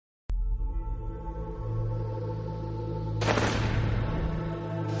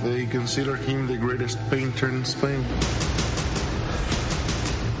They consider him the greatest painter in Spain.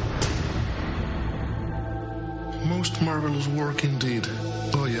 Most marvelous work indeed,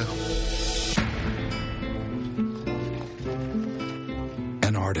 Goya.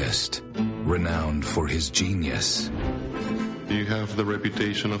 An artist, renowned for his genius. You have the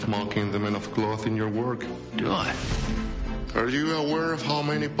reputation of mocking the men of cloth in your work. Do I? Are you aware of how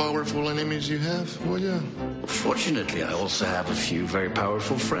many powerful enemies you have, Goya? Fortunately, I also have a few very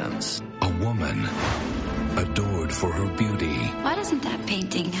powerful friends. A woman, adored for her beauty. Why doesn't that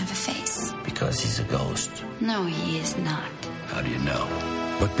painting have a face? Because he's a ghost. No, he is not. How do you know?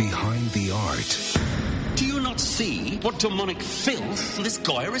 But behind the art, Do you not see what demonic filth this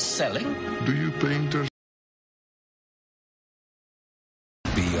Goya is selling? Do you painters?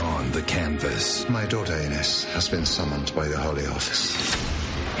 beyond the canvas, My daughter Ines has been summoned by the Holy Office.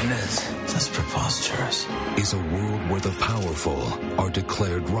 Inez, that's preposterous. is a world where the powerful are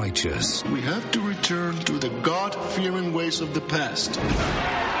declared righteous We have to return to the God-fearing ways of the past.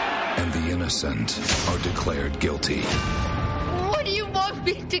 and the innocent are declared guilty. What do you want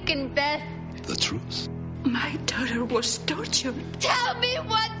me to confess? The truth. My daughter was tortured. Tell me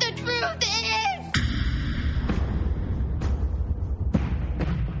what the truth is!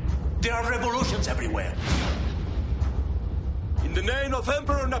 There are revolutions everywhere. In the name of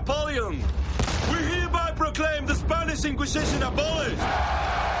Emperor Napoleon, we hereby proclaim the Spanish Inquisition abolished.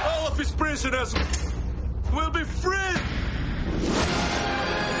 All of his prisoners will be freed.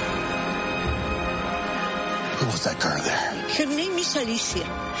 Who was that girl there? Her name is Alicia.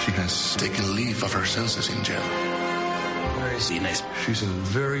 She has taken leave of her senses in jail. Where is Inez? She's in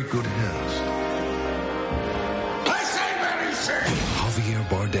very good hands. Javier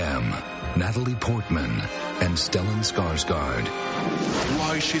Bardem, Natalie Portman, and Stellan Skarsgård.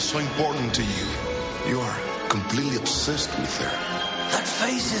 Why is she so important to you? You are completely obsessed with her. That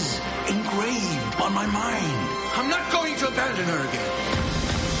face is engraved on my mind. I'm not going to abandon her again.